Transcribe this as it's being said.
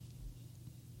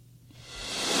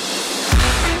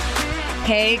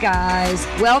Hey guys,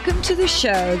 welcome to the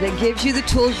show that gives you the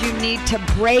tools you need to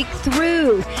break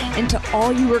through into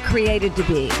all you were created to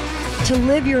be, to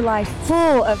live your life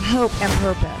full of hope and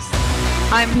purpose.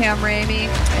 I'm Pam Ramey,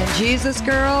 and Jesus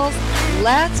girls,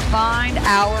 let's find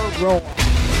our role.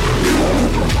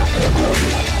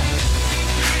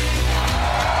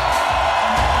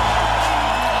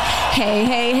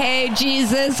 Hey,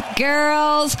 Jesus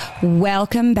girls.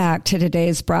 Welcome back to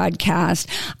today's broadcast.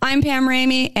 I'm Pam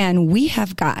Ramey, and we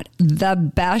have got the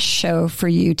best show for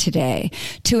you today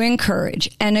to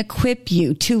encourage and equip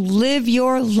you to live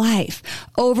your life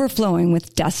overflowing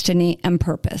with destiny and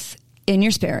purpose in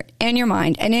your spirit, in your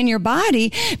mind, and in your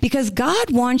body, because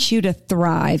God wants you to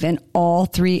thrive in all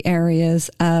three areas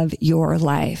of your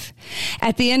life.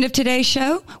 At the end of today's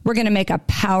show, we're going to make a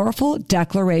powerful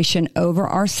declaration over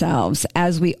ourselves,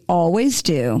 as we always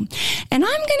do. And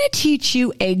I'm going to teach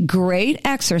you a great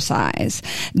exercise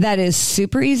that is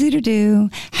super easy to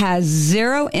do, has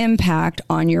zero impact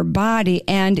on your body,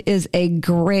 and is a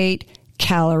great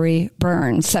calorie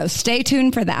burn. So stay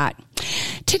tuned for that.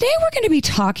 Today, we're going to be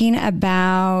talking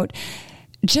about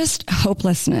just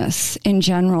hopelessness in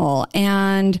general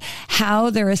and how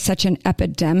there is such an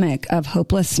epidemic of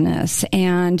hopelessness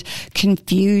and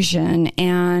confusion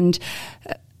and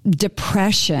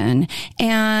depression.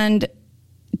 And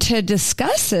to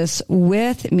discuss this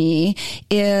with me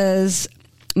is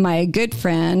my good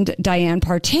friend, Diane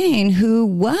Partain, who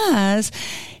was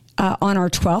on our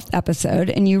 12th episode,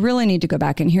 and you really need to go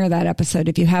back and hear that episode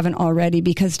if you haven't already,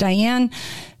 because Diane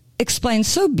explains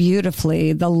so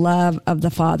beautifully the love of the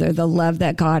Father, the love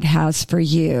that God has for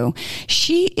you.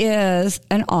 She is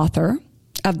an author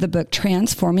of the book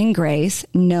Transforming Grace,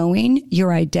 Knowing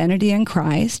Your Identity in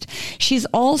Christ. She's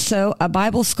also a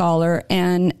Bible scholar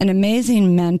and an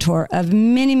amazing mentor of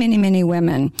many, many, many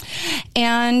women.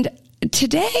 And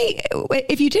today,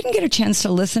 if you didn't get a chance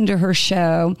to listen to her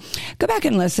show, go back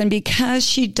and listen, because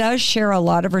she does share a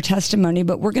lot of her testimony,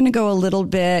 but we're going to go a little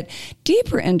bit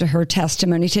deeper into her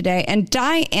testimony today. And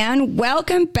Diane,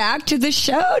 welcome back to the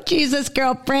show, Jesus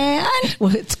girlfriend.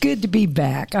 Well, it's good to be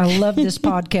back. I love this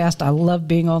podcast. I love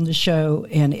being on the show,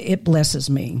 and it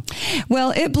blesses me. Well,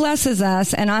 it blesses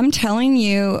us. And I'm telling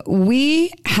you,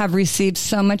 we have received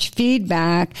so much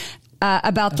feedback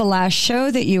about the last show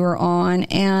that you were on,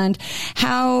 and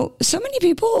how so many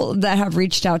people that have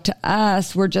reached out to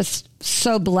us were just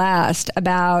so blessed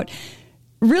about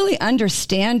really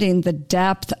understanding the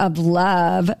depth of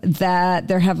love that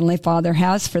their Heavenly Father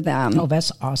has for them. Oh,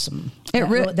 that's awesome.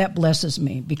 That blesses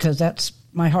me, because that's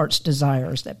my heart's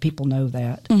desires, that people know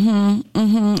that.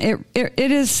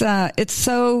 It is, it's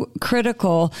so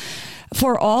critical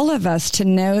for all of us to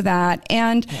know that.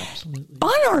 And absolutely.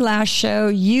 On our last show,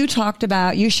 you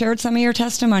shared some of your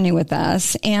testimony with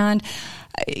us. And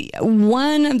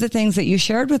one of the things that you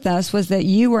shared with us was that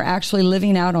you were actually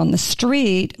living out on the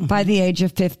street by the age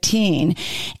of 15.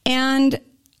 And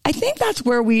I think that's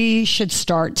where we should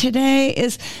start today,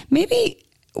 is maybe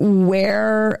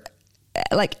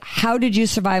how did you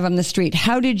survive on the street?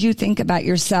 How did you think about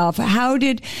yourself? How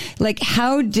did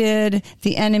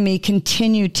the enemy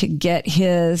continue to get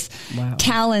his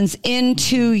talons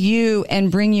into you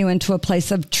and bring you into a place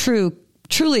of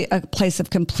truly a place of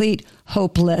complete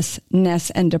hopelessness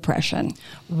and depression?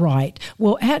 Right.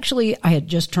 Well, actually, I had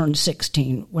just turned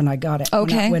 16 when I got it.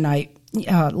 Okay. When I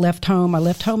left home. I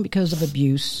left home because of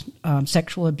abuse,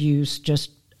 sexual abuse,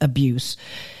 just abuse.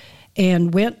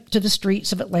 And went to the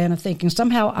streets of Atlanta thinking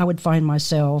somehow I would find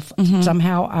myself,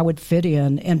 somehow I would fit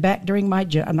in. And back during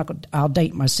I'll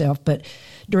date myself, but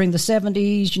during the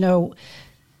 70s,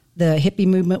 the hippie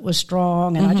movement was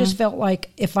strong. And I just felt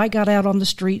like if I got out on the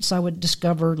streets, I would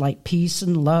discover like peace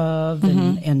and love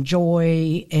and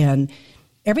joy and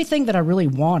everything that I really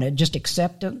wanted, just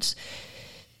acceptance.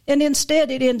 And instead,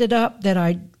 it ended up that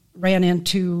I ran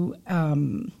into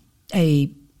a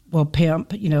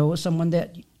pimp, someone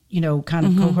that kind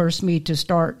of coerced me to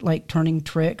start like turning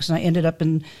tricks. And I ended up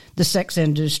in the sex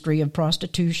industry of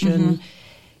prostitution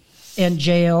and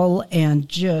jail, and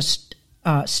just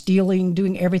stealing,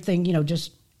 doing everything,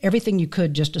 just everything you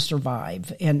could just to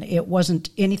survive. And it wasn't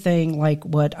anything like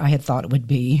what I had thought it would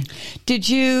be.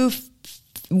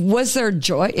 Was there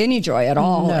any joy at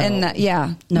all? No. In that?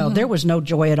 Yeah. No, there was no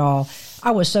joy at all.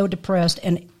 I was so depressed.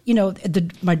 And,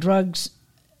 my drugs,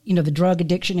 the drug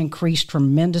addiction increased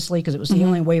tremendously, because it was the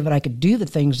only way that I could do the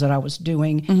things that I was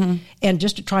doing, and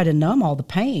just to try to numb all the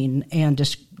pain and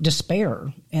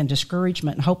despair and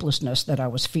discouragement and hopelessness that I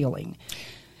was feeling.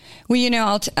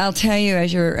 Well, I'll tell you,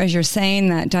 as you're saying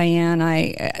that, Diane,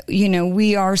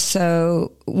 we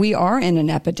are in an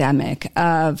epidemic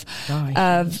of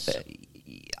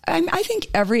I think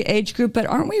every age group, but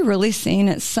aren't we really seeing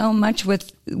it so much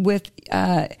with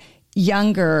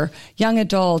young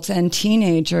adults and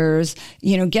teenagers,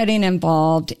 getting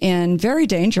involved in very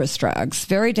dangerous drugs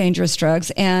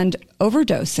and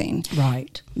overdosing.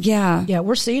 Right. Yeah. Yeah.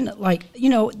 We're seeing it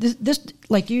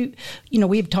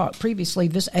we've talked previously,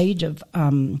 this age of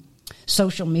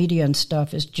social media and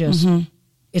stuff is just,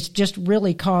 it's just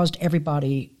really caused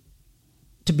everybody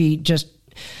to be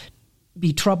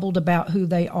troubled about who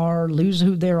they are, lose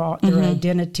who they are, their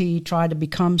identity, try to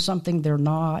become something they're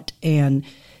not. And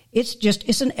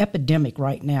it's an epidemic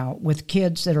right now with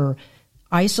kids that are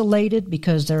isolated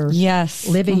because they're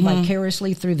living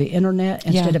vicariously through the internet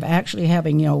instead of actually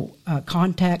having,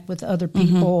 contact with other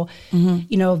people.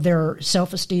 Their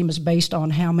self-esteem is based on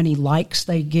how many likes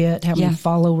they get, how many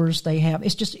followers they have.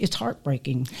 It's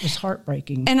heartbreaking. It's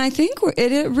heartbreaking. And I think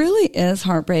it really is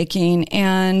heartbreaking.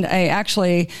 And I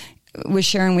actually was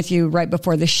sharing with you right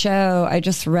before the show, I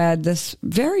just read this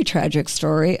very tragic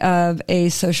story of a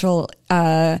social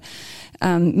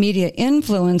media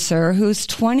influencer who's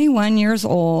 21 years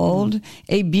old,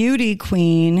 a beauty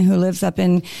queen who lives up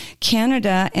in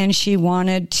Canada, and she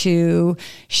wanted to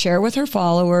share with her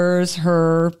followers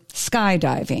her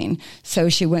skydiving. So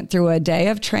she went through a day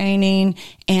of training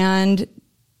and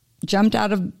jumped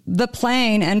out of the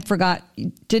plane and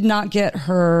did not get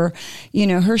her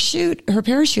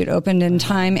parachute opened in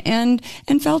time and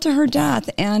fell to her death.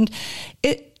 And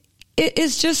it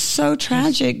is just so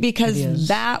tragic because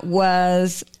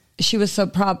she was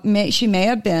so she may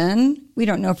have been, we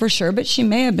don't know for sure, but she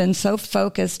may have been so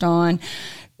focused on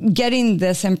getting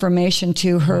this information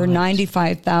to her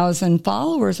 95,000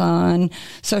 followers on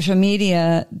social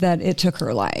media that it took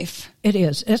her life. It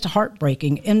is. It's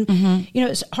heartbreaking. And,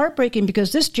 it's heartbreaking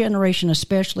because this generation,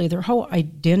 especially, their whole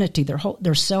identity,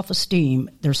 their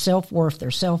self-esteem, their self-worth, their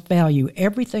self-value,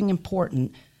 everything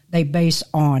important, they base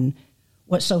on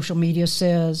what social media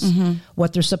says,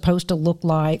 what they're supposed to look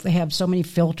like. They have so many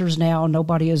filters now.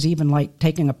 Nobody is even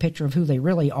taking a picture of who they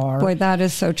really are. Boy, that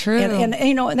is so true. And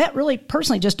that really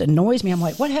personally just annoys me. I'm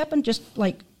like, what happened? Just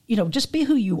just be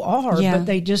who you are. Yeah. But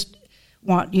they just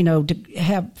want, to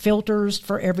have filters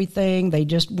for everything. They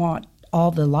just want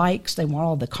all the likes. They want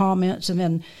all the comments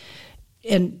and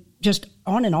just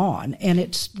on. And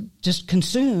it just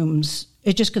consumes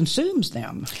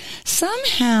them.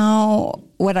 Somehow,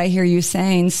 what I hear you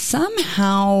saying,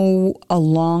 somehow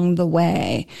along the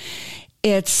way,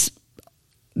 it's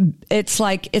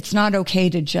like it's not okay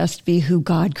to just be who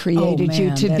God created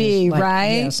you to be,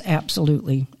 right? Yes,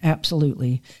 absolutely.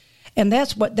 Absolutely. And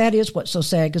that is what's so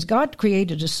sad, because God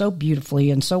created us so beautifully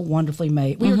and so wonderfully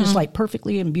made. We are just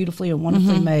perfectly and beautifully and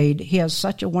wonderfully made. He has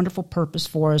such a wonderful purpose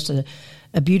for us,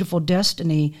 a beautiful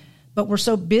destiny. But we're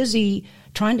so busy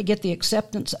trying to get the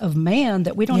acceptance of man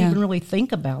that we don't even really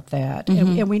think about that.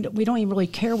 And we don't even really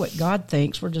care what God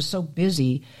thinks. We're just so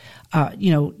busy.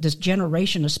 This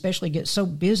generation especially gets so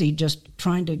busy just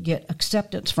trying to get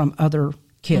acceptance from other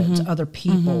kids, other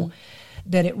people,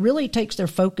 that it really takes their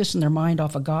focus and their mind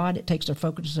off of God. It takes their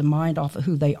focus and mind off of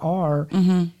who they are.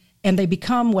 And they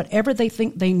become whatever they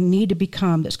think they need to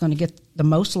become that's going to get the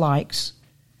most likes,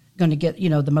 going to get,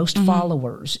 the most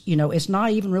followers. It's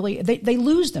not even really, they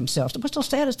lose themselves. What's so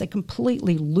sad is they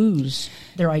completely lose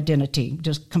their identity,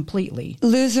 just completely.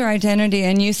 Lose their identity.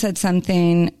 And you said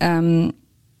something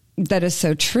that is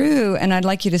so true, and I'd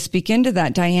like you to speak into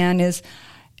that, Diane, is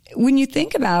when you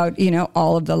think about,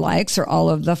 all of the likes or all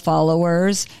of the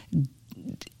followers,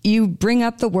 you bring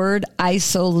up the word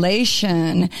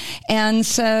isolation. And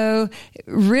so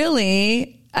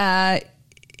really,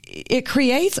 it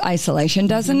creates isolation,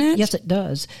 doesn't it? Yes, it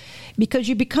does. Because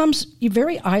you're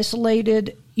very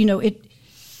isolated.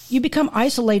 You become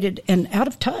isolated and out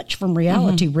of touch from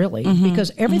reality, really, because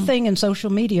everything in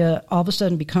social media all of a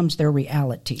sudden becomes their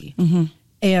reality.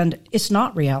 And it's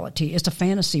not reality. It's a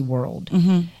fantasy world.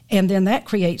 And then that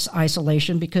creates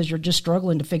isolation because you're just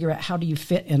struggling to figure out how do you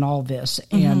fit in all this.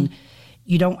 And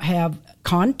you don't have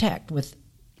contact with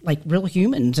real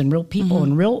humans and real people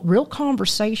and real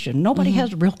conversation. Nobody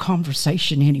has real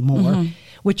conversation anymore,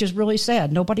 which is really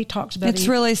sad. Nobody talks about It's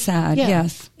really sad,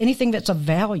 yes. Anything that's of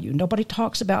value. Nobody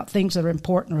talks about things that are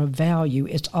important or of value.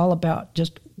 It's all about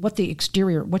just what the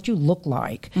exterior, what you look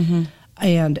like.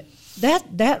 And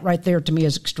that right there to me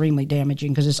is extremely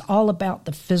damaging because it's all about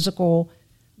the physical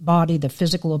body, the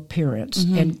physical appearance.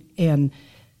 And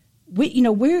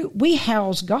we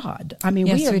house God. I mean,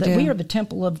 yes, we are the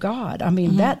temple of God. I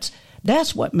mean,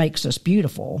 that's what makes us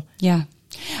beautiful. Yeah.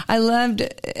 I love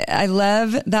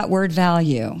that word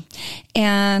value.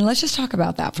 And let's just talk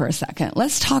about that for a second.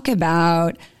 Let's talk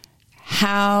about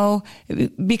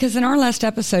because in our last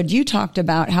episode, you talked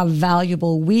about how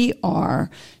valuable we are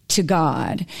to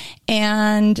God.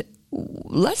 And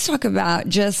let's talk about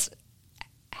just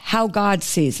how God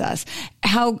sees us,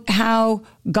 how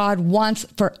God wants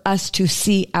for us to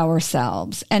see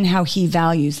ourselves and how he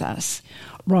values us.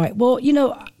 Right. Well,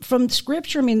 from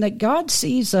Scripture, I mean, that God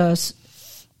sees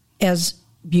us as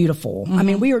beautiful. I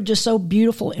mean, we are just so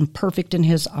beautiful and perfect in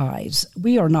his eyes.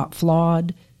 We are not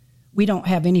flawed. We don't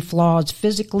have any flaws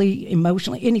physically,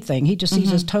 emotionally, anything. He just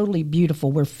sees us totally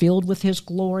beautiful. We're filled with his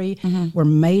glory. We're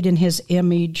made in his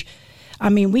image. I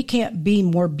mean, we can't be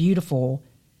more beautiful.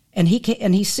 And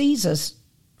he sees us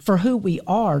for who we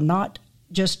are, not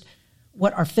just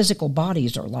what our physical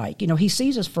bodies are like. He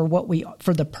sees us for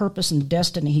for the purpose and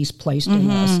destiny he's placed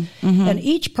in us. And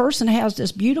each person has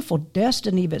this beautiful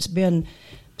destiny that's been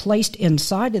placed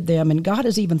inside of them. And God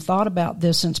has even thought about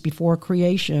this since before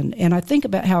creation. And I think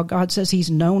about how God says he's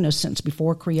known us since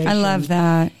before creation. I love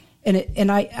that.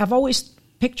 And I've always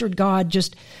pictured God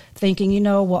just thinking,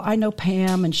 well, I know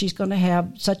Pam, and she's going to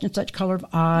have such and such color of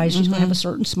eyes. She's going to have a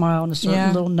certain smile and a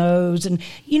certain little nose, and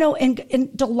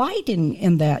and delighting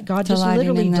in that. God just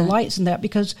literally delights in that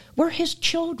because we're his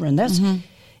children. That's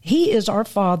he is our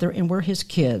father, and we're his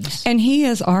kids, and he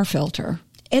is our filter.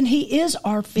 And he is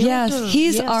our filter. Yes,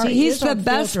 he's the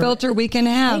best filter we can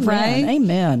have, right?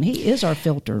 Amen. He is our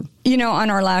filter. On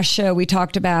our last show, we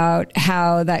talked about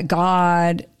how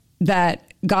God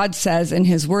says in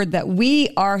his word that we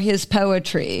are his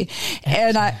poetry.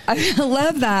 And I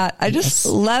love that. I just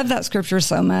love that scripture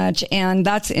so much. And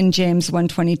that's in James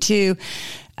 1:22.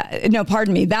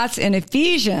 That's in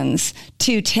Ephesians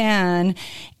 2:10.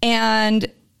 And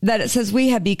that it says we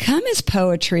have become his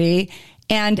poetry,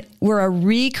 and we're a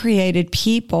recreated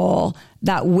people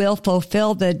that will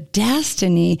fulfill the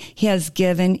destiny he has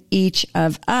given each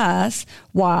of us.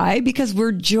 Why? Because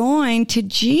we're joined to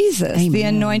Jesus, Amen. The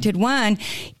Anointed One.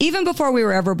 Even before we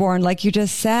were ever born, like you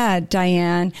just said,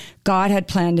 Diane, God had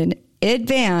planned in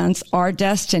advance our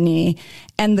destiny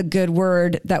and the good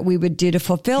word that we would do to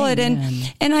fulfill Amen.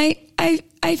 It. And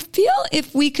I feel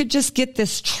if we could just get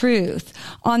this truth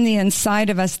on the inside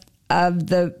of us, of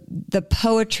the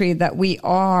poetry that we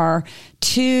are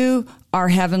to our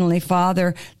Heavenly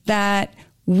Father, that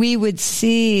we would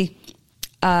see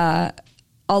a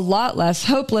lot less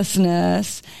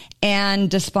hopelessness and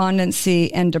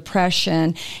despondency and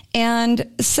depression. And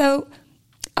so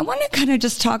I want to kind of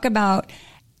just talk about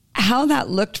how that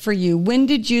looked for you. When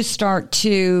did you start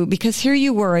to, because here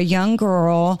you were, a young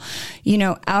girl,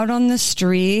 out on the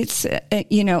streets,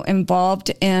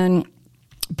 involved in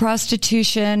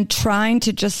prostitution, trying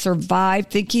to just survive,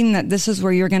 thinking that this is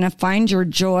where you're going to find your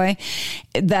joy,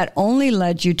 that only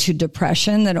led you to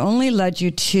depression, that only led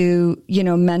you to,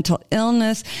 mental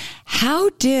illness.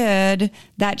 How did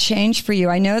that change for you?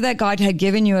 I know that God had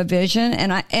given you a vision,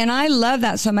 and I love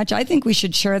that so much. I think we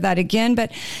should share that again,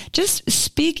 but just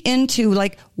speak into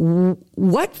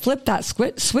what flipped that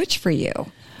switch for you.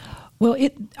 Well,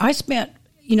 I spent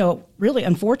really,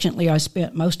 unfortunately, I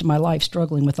spent most of my life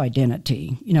struggling with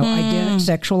identity,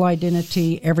 sexual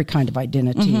identity, every kind of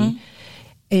identity.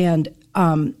 And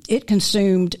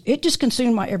it just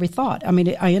consumed my every thought. I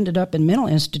mean, I ended up in mental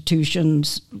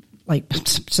institutions like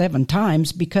 7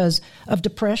 times because of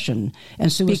depression and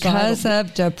suicidal. Because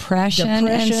of depression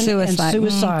and suicide.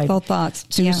 Suicidal thoughts.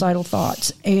 Suicidal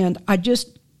thoughts. And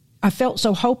I felt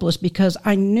so hopeless because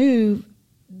I knew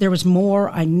there was more.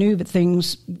 I knew that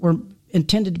things were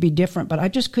intended to be different, but I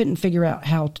just couldn't figure out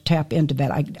how to tap into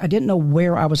that. I didn't know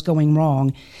where I was going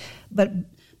wrong, but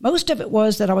most of it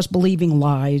was that I was believing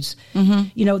lies.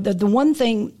 The one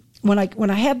thing when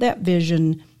I had that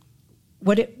vision,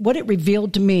 what it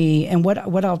revealed to me, and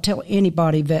what I'll tell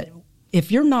anybody, that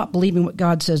if you're not believing what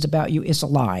God says about you, it's a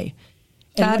lie.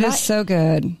 And that is so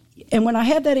good. And when I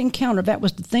had that encounter, that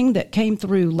was the thing that came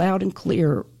through loud and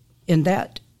clear in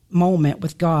that moment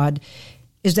with God,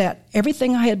 is that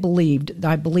everything I had believed,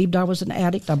 I believed I was an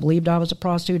addict, I believed I was a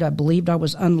prostitute, I believed I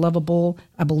was unlovable,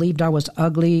 I believed I was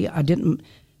ugly, I didn't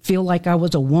feel like I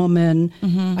was a woman,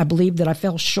 I believed that I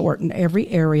fell short in every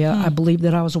area, I believed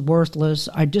that I was worthless,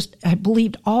 I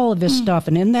believed all of this stuff,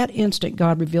 and in that instant,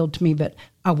 God revealed to me that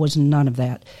I was none of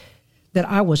that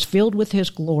I was filled with his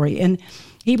glory, and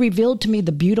he revealed to me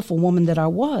the beautiful woman that I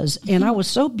was, and I was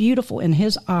so beautiful in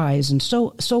his eyes, and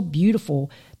so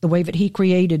beautiful the way that he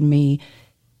created me,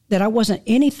 that I wasn't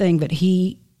anything that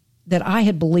I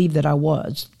had believed that I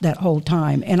was that whole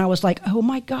time. And I was like, oh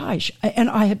my gosh. And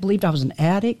I had believed I was an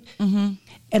addict. And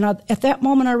at that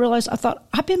moment I realized, I thought,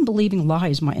 I've been believing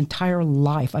lies my entire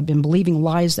life. I've been believing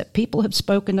lies that people have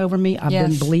spoken over me. I've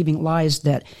been believing lies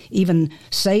that even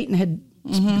Satan had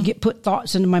put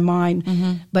thoughts into my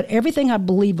mind. But everything I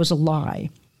believed was a lie.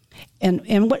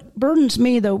 And what burdens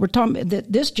me, though, we're talking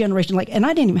that this generation, like, and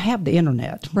I didn't even have the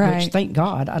internet, right. which, thank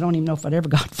God, I don't even know if I'd ever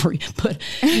got free. But,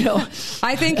 you know.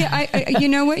 I think, you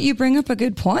know what, you bring up a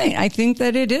good point. I think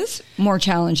that it is more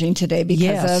challenging today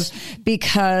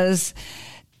because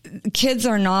kids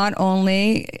are not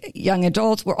only young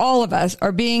adults, where all of us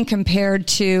are being compared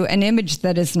to an image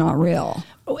that is not real.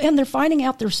 Oh, and they're finding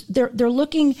out they're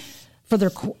looking for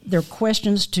their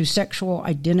questions to sexual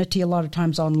identity a lot of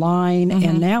times online.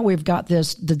 And now we've got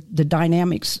the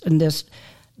dynamics in this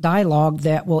dialogue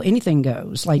that, well, anything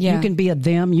goes. Like you can be a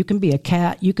them, you can be a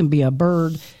cat, you can be a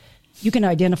bird, you can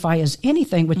identify as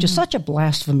anything, which is such a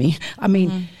blasphemy. I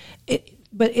mean,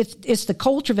 but it's the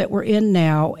culture that we're in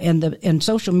now, and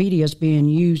social media is being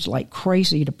used like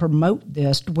crazy to promote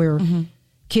this, to where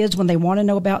kids, when they want to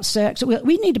know about sex,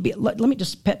 we need to be, let me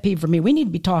just pet peeve for me, we need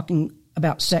to be talking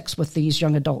about sex with these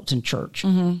young adults in church.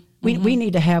 We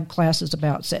need to have classes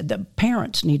about sex. The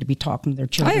parents need to be talking to their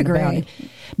children about it.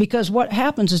 Because what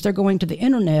happens is they're going to the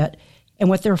internet, and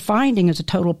what they're finding is a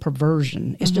total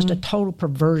perversion. It's just a total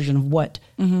perversion of what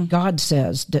God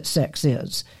says that sex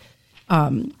is.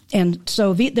 And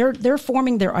so they're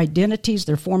forming their identities,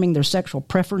 they're forming their sexual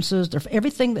preferences,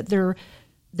 everything that they're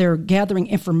gathering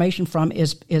information from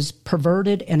is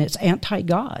perverted, and it's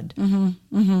anti-God.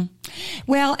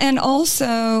 Well, and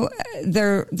also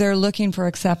they're looking for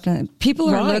acceptance. People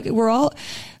are we're all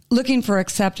looking for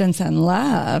acceptance and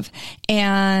love,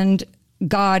 and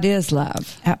God is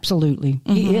love. Absolutely,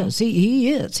 He is.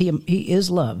 He is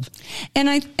love. And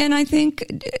I think,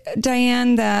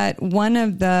 Diane, that one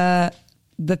of the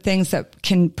things that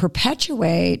can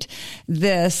perpetuate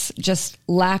this just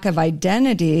lack of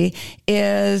identity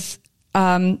is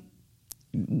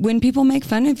when people make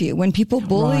fun of you, when people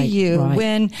bully you,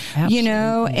 when, absolutely. You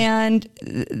know, and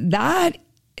that,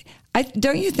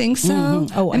 don't you think so?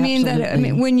 Oh,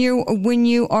 absolutely. When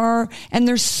you are, and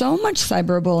there's so much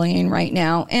cyberbullying right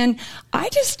now, and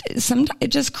sometimes it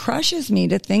just crushes me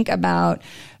to think about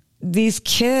these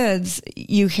kids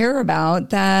you hear about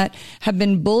that have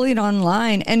been bullied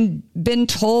online and been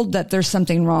told that there's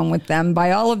something wrong with them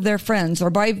by all of their friends or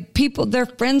by their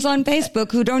friends on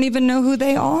Facebook who don't even know who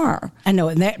they are. I know.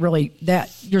 And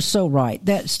that you're so right.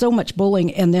 That's so much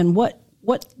bullying. And then what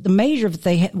they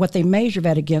measure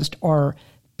that against are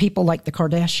people like the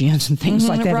Kardashians and things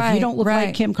like that. If you don't look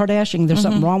like Kim Kardashian, there's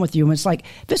something wrong with you. And it's like,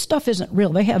 this stuff isn't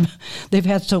real. They've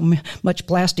had so much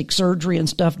plastic surgery and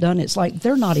stuff done. It's like,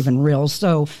 they're not even real.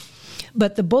 So,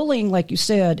 but the bullying, like you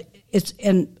said,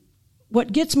 and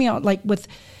what gets me out, like with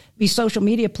these social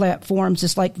media platforms,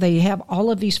 it's like they have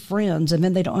all of these friends, and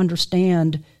then they don't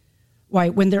understand why,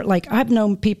 when they're like, I've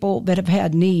known people that have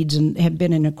had needs and have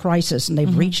been in a crisis, and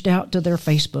they've reached out to their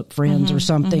Facebook friends or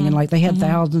something, and like they had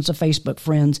thousands of Facebook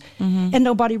friends, and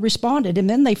nobody responded. And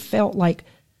then they felt like,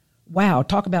 wow,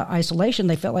 talk about isolation.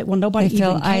 They felt like, well, nobody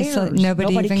even cares.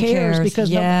 Nobody even cares because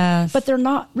but they're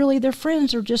not really their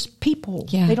friends. They're just people.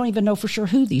 Yeah. They don't even know for sure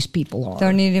who these people are.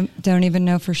 Don't even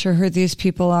know for sure who these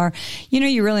people are. You know,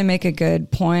 you really make a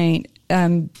good point.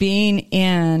 Being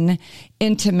in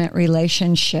intimate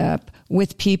relationship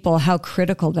with people, how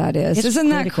critical that is. Isn't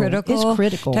that critical? It's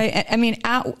critical. I mean,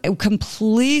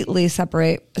 completely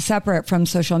separate from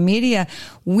social media.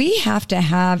 We have to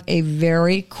have a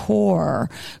very core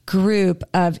group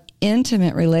of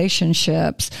intimate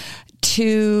relationships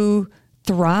to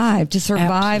thrive, to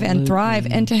survive and thrive,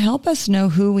 and to help us know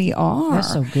who we are.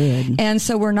 That's so good. And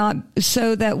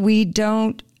so that we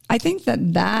don't, I think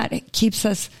that keeps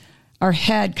us, our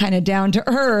head kind of down to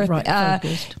earth,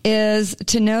 is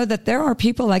to know that there are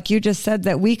people, like you just said,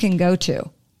 that we can go to.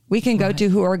 We can go to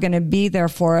who are going to be there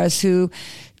for us, who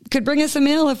could bring us a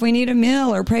meal if we need a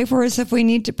meal, or pray for us if we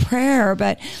need to prayer.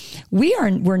 But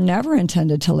we're never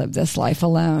intended to live this life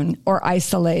alone or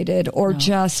isolated or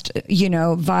just,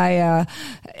 via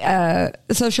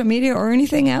social media or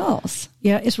anything else.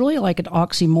 Yeah, it's really like an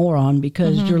oxymoron,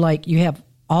 because you're like, you have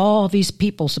all these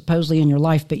people supposedly in your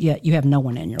life, but yet you have no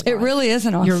one in your life. It really is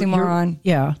an oxymoron.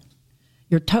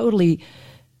 You're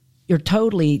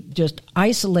totally just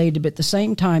isolated, but at the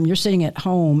same time, you're sitting at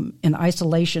home in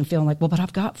isolation feeling like, well, but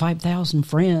I've got 5,000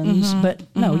 friends. But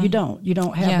no, you don't. You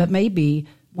don't have but maybe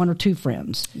one or two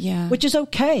friends, which is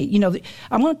okay. You know,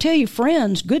 I'm going to tell you,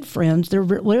 friends, good friends, they're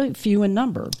really few in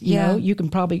number. You know, you can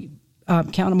probably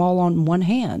count them all on one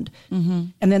hand.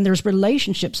 And then there's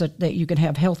relationships that you can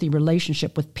have healthy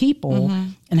relationship with people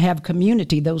and have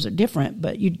community. Those are different,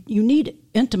 but you need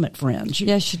intimate friends.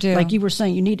 Yes, you do. Like you were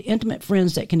saying, you need intimate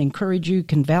friends that can encourage you,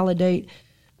 can validate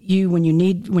you when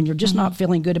you're just not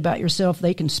feeling good about yourself.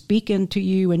 They can speak into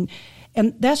you,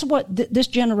 And that's what this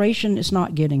generation is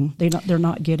not getting. They're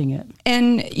not getting it.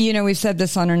 And, we've said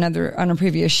this on a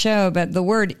previous show, but the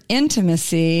word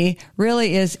intimacy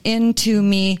really is into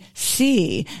me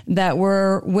see, that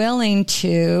we're willing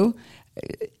to,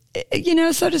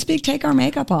 so to speak, take our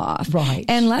makeup off. Right.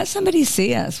 And let somebody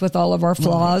see us with all of our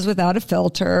flaws, without a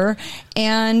filter.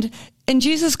 And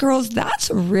Jesus, girls,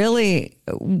 that's really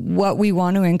what we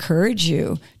want to encourage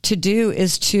you to do,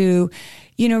 is to,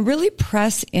 really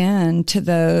press into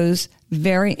those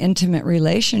very intimate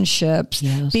relationships,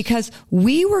 because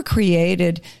we were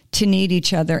created to need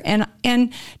each other.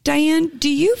 And Diane, do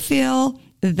you feel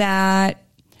that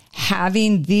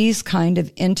having these kind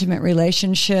of intimate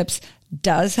relationships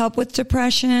does help with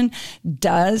depression,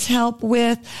 does help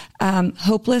with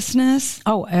hopelessness?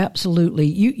 Oh, absolutely.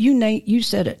 You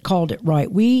said it, called it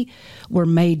right. We were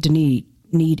made to need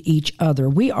each other.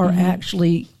 We are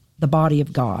actually the body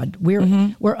of God.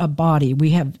 We're a body. We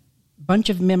have a bunch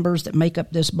of members that make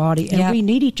up this body, and we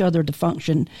need each other to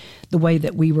function the way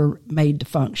that we were made to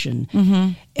function.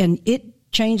 And it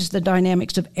changes the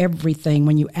dynamics of everything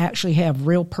when you actually have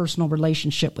real personal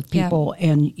relationship with people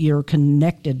and you're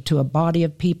connected to a body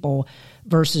of people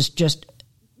versus just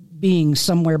being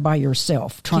somewhere by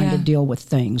yourself trying to deal with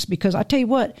things. Because I tell you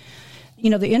what,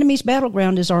 the enemy's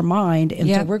battleground is our mind, and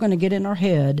so we're going to get in our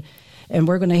head, and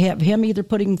we're going to have him either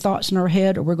putting thoughts in our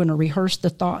head, or we're going to rehearse the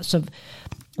thoughts of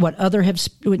what others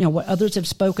have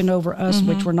spoken over us,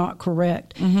 which were not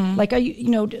correct. Like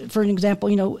for an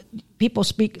example, people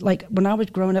speak, like when I was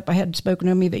growing up, I had spoken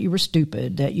to me that you were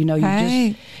stupid, that you just,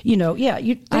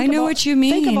 I know what you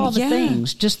mean. Think of all the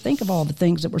things. Just think of all the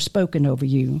things that were spoken over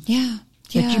you.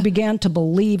 That you began to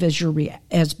believe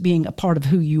as being a part of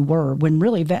who you were, when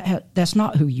really that's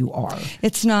not who you are.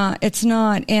 It's not.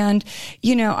 And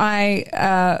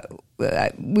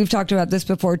we've talked about this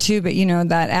before too, but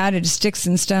that adage, sticks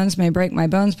and stones may break my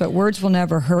bones, but words will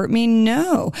never hurt me.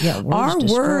 No, our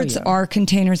words are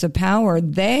containers of power.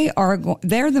 They're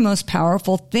the most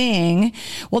powerful thing.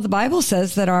 Well, the Bible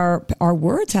says that our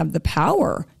words have the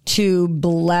power to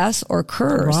bless or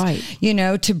curse,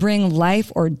 to bring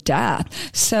life or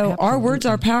death. So our words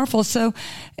are powerful. So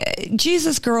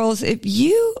Jesus, girls, if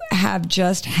you have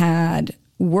just had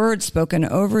words spoken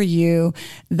over you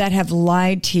that have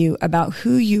lied to you about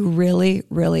who you really,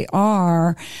 really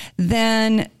are,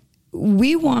 then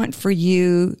we want for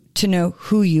you to know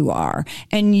who you are.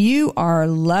 And you are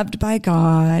loved by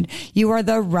God. You are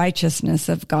the righteousness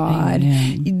of God.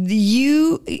 Amen.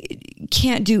 You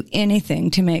can't do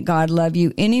anything to make God love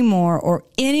you any more or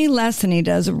any less than he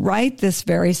does right this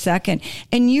very second.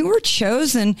 And you were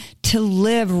chosen to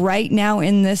live right now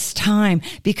in this time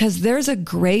because there's a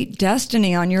great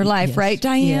destiny on your life, right,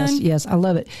 Diane? Yes, I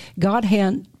love it. God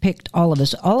handpicked all of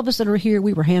us. All of us that are here,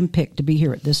 we were handpicked to be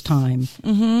here at this time.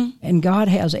 And God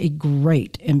has a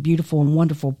great and beautiful and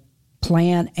wonderful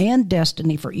plan and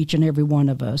destiny for each and every one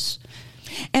of us.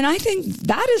 And I think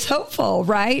that is hopeful,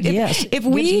 right? Yes. It gives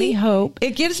me hope.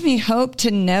 It gives me hope to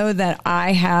know that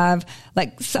I have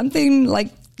something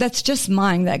that's just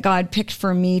mine that God picked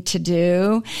for me to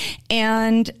do.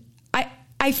 And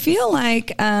I feel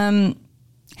like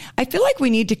we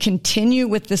need to continue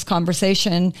with this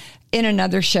conversation in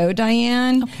another show,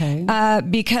 Diane. Okay.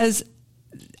 Because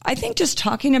I think just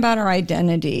talking about our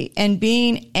identity and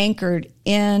being anchored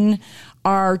in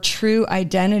our true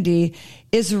identity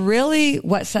is really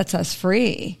what sets us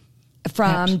free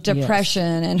from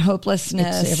depression and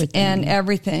hopelessness and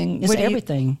everything. It's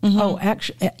everything. Oh,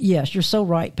 actually, yes, you're so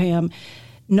right, Pam.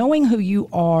 Knowing who you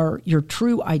are, your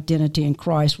true identity in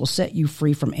Christ will set you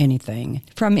free from anything.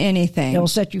 From anything. It will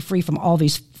set you free from all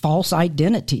these false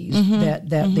identities that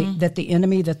the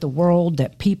enemy, that the world,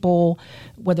 that people,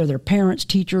 whether they're parents,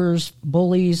 teachers,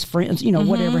 bullies, friends,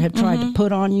 whatever, have tried to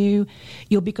put on you.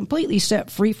 You'll be completely set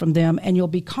free from them, and you'll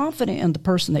be confident in the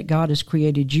person that God has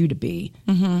created you to be.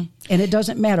 And it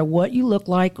doesn't matter what you look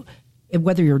like,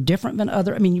 whether you're different than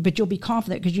other, but you'll be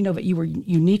confident because you know that you were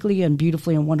uniquely and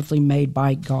beautifully and wonderfully made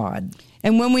by God.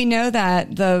 And when we know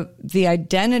that, the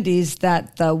identities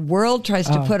that the world tries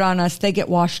to put on us, they get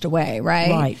washed away,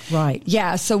 right? Right.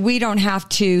 Yeah, so we don't have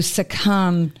to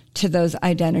succumb to those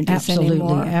identities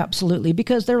anymore. Absolutely,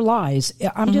 because they're lies.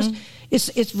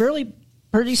 It's really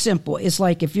pretty simple. It's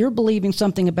like if you're believing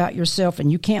something about yourself and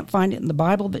you can't find it in the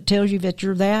Bible that tells you that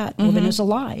you're that, well, then it's a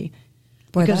lie.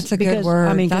 Boy, that's a good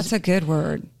word. That's a good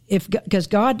word. Because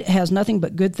God has nothing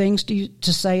but good things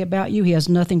to say about you. He has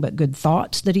nothing but good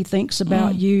thoughts that he thinks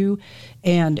about you.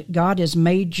 And God has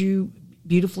made you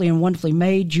beautifully and wonderfully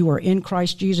made. You are in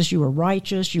Christ Jesus. You are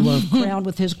righteous. You are crowned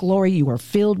with his glory. You are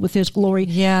filled with his glory.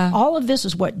 Yeah. All of this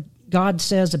is what God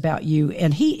says about you.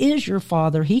 And he is your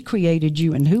father. He created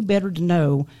you. And who better to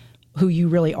know who you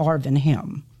really are than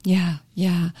him? Yeah.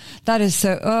 Yeah. That is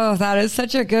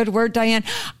such a good word, Diane.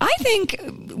 I think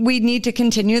we need to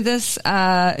continue this,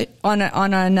 on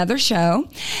another show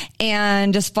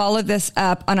and just follow this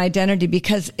up on identity,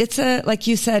 because like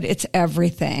you said, it's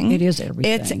everything. It is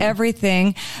everything. It's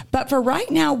everything. But for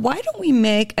right now, why don't we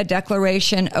make a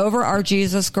declaration over our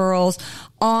Jesus girls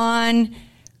on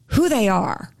who they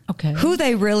are? Okay. Who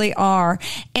they really are.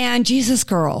 And Jesus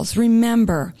girls,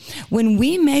 remember, when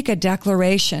we make a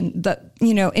declaration that,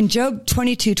 in Job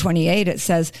 22:28, it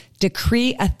says,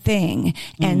 decree a thing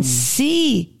and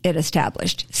see it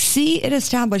established. See it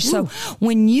established. Ooh. So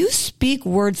when you speak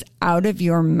words out of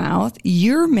your mouth,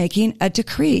 you're making a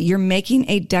decree. You're making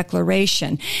a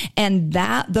declaration. And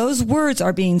those words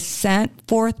are being sent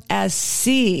forth as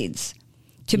seeds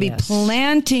to be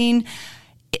planting.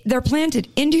 They're planted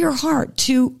into your heart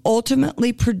to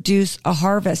ultimately produce a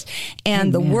harvest.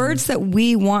 And Amen. The words that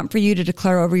we want for you to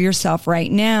declare over yourself right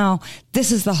now,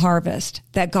 this is the harvest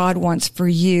that God wants for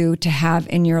you to have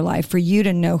in your life, for you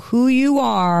to know who you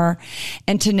are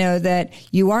and to know that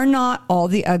you are not all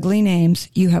the ugly names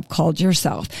you have called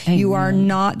yourself. Amen. You are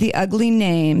not the ugly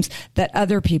names that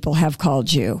other people have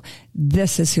called you.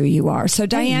 This is who you are. So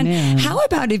Diane, Amen. How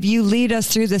about if you lead us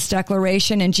through this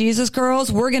declaration? And Jesus girls,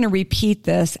 we're going to repeat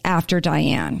this after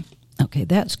Diane. Okay,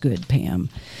 that's good, Pam.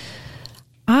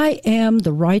 I am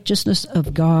the righteousness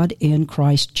of God in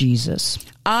Christ Jesus.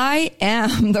 I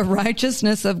am the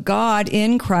righteousness of God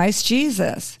in Christ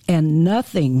Jesus. And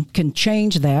nothing can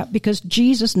change that because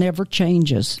Jesus never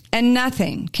changes. And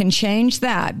nothing can change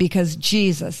that because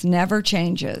Jesus never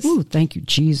changes. Ooh, thank you,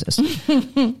 Jesus.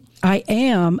 I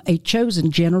am a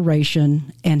chosen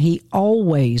generation, and he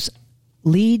always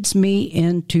leads me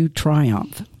into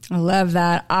triumph. I love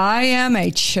that. I am a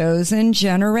chosen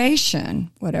generation.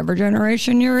 Whatever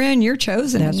generation you're in, you're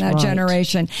chosen in that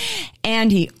generation.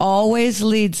 And he always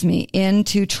leads me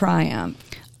into triumph.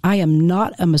 I am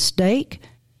not a mistake,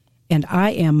 and I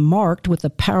am marked with a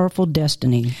powerful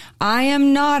destiny. I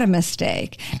am not a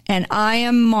mistake, and I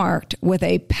am marked with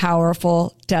a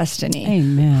powerful destiny.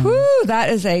 Amen. Whew, that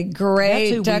is a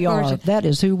great declaration. That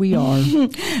is who we are.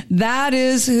 That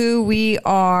is who we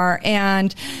are.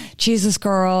 And Jesus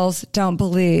girls, don't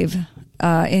believe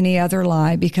any other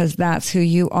lie, because that's who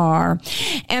you are.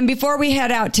 And before we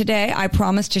head out today, I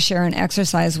promise to share an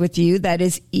exercise with you that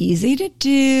is easy to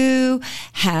do,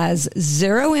 has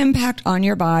zero impact on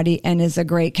your body, and is a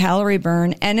great calorie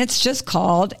burn. And it's just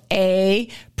called a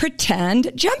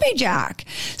pretend jumping jack.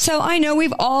 So I know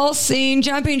we've all seen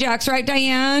jumping jacks, right,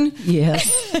 Diane? Yes.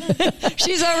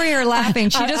 She's over here laughing.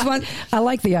 She just wants. I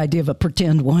like the idea of a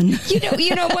pretend one.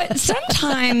 You know what?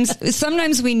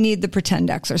 Sometimes we need the pretend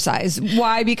exercise.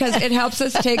 Why? Because it helps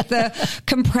us take the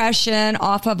compression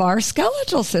off of our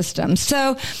skeletal system.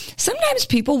 So sometimes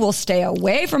people will stay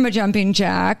away from a jumping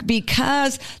jack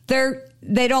because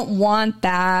they don't want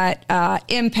that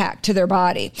impact to their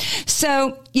body.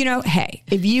 So, hey,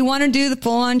 if you want to do the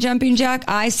full-on jumping jack,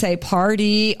 I say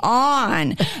party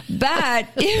on. But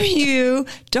if you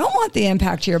don't want the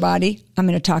impact to your body, I'm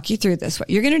going to talk you through this. What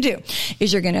you're going to do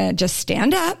is you're going to just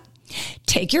stand up,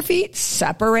 take your feet,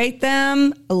 separate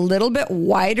them a little bit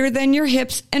wider than your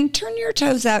hips, and turn your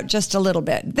toes out just a little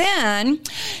bit. Then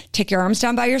take your arms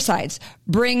down by your sides.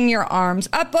 Bring your arms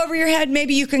up over your head.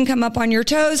 Maybe you can come up on your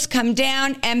toes, come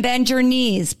down, and bend your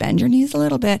knees. Bend your knees a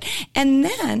little bit. And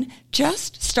then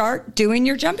just start doing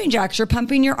your jumping jacks. You're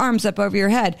pumping your arms up over your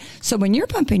head. So when you're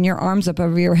pumping your arms up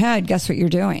over your head, guess what you're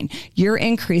doing? You're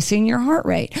increasing your heart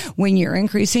rate. When you're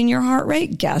increasing your heart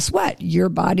rate, guess what? Your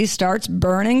body starts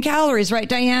burning calories, right,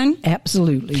 Diane?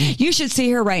 Absolutely. You should see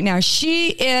her right now. She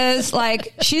is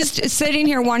she's sitting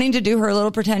here wanting to do her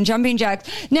little pretend jumping jacks.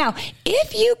 Now,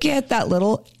 if you get that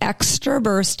little extra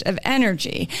burst of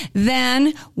energy,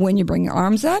 then when you bring your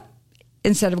arms up,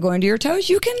 instead of going to your toes,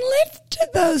 you can lift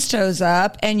those toes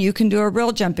up and you can do a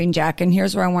real jumping jack. And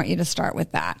here's where I want you to start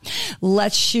with that.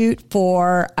 Let's shoot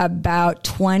for about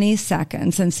 20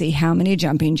 seconds and see how many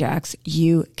jumping jacks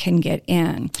you can get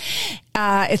in.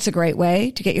 It's a great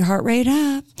way to get your heart rate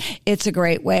up. It's a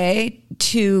great way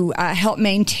to help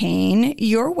maintain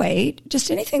your weight.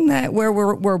 Just anything where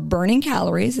we're burning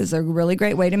calories is a really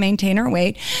great way to maintain our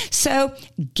weight. So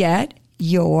get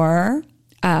your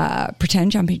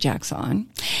pretend jumping jacks on.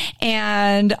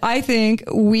 And I think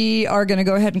we are going to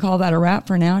go ahead and call that a wrap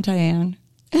for now, Diane.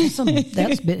 Awesome.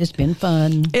 It's been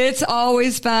fun. It's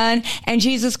always fun. And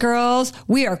Jesus girls,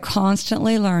 we are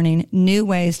constantly learning new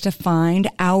ways to find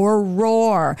our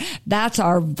roar. That's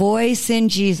our voice in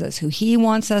Jesus, who he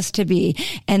wants us to be.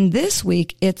 And this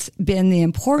week, it's been the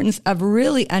importance of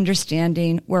really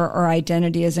understanding where our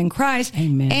identity is in Christ.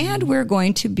 Amen. And we're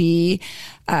going to be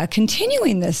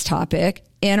continuing this topic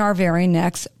in our very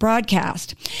next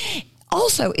broadcast.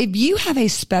 Also, if you have a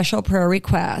special prayer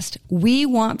request, we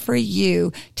want for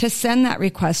you to send that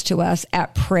request to us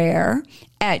at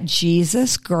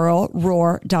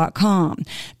prayer@jesusgirlroar.com.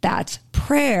 That's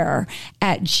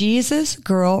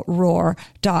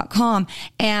prayer@jesusgirlroar.com.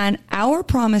 And our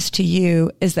promise to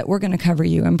you is that we're going to cover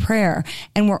you in prayer.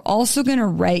 And we're also going to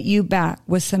write you back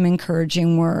with some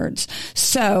encouraging words.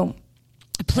 So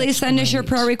please send us your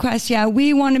prayer requests. Yeah,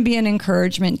 we want to be an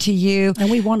encouragement to you.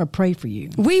 And we want to pray for you.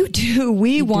 We do.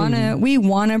 We want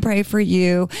to pray for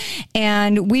you.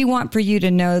 And we want for you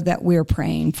to know that we're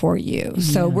praying for you. Yeah.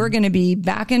 So we're going to be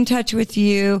back in touch with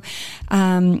you,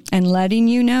 and letting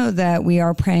you know that we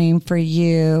are praying for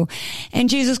you. And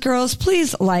Jesus girls,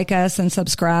 please like us and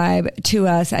subscribe to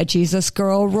us at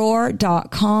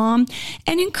jesusgirlroar.com,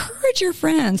 and encourage your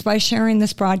friends by sharing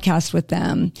this broadcast with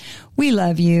them. We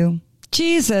love you.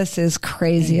 Jesus is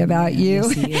crazy about you.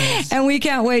 Yes, he is. And we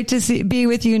can't wait to be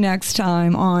with you next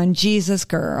time on Jesus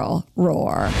Girl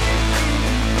Roar.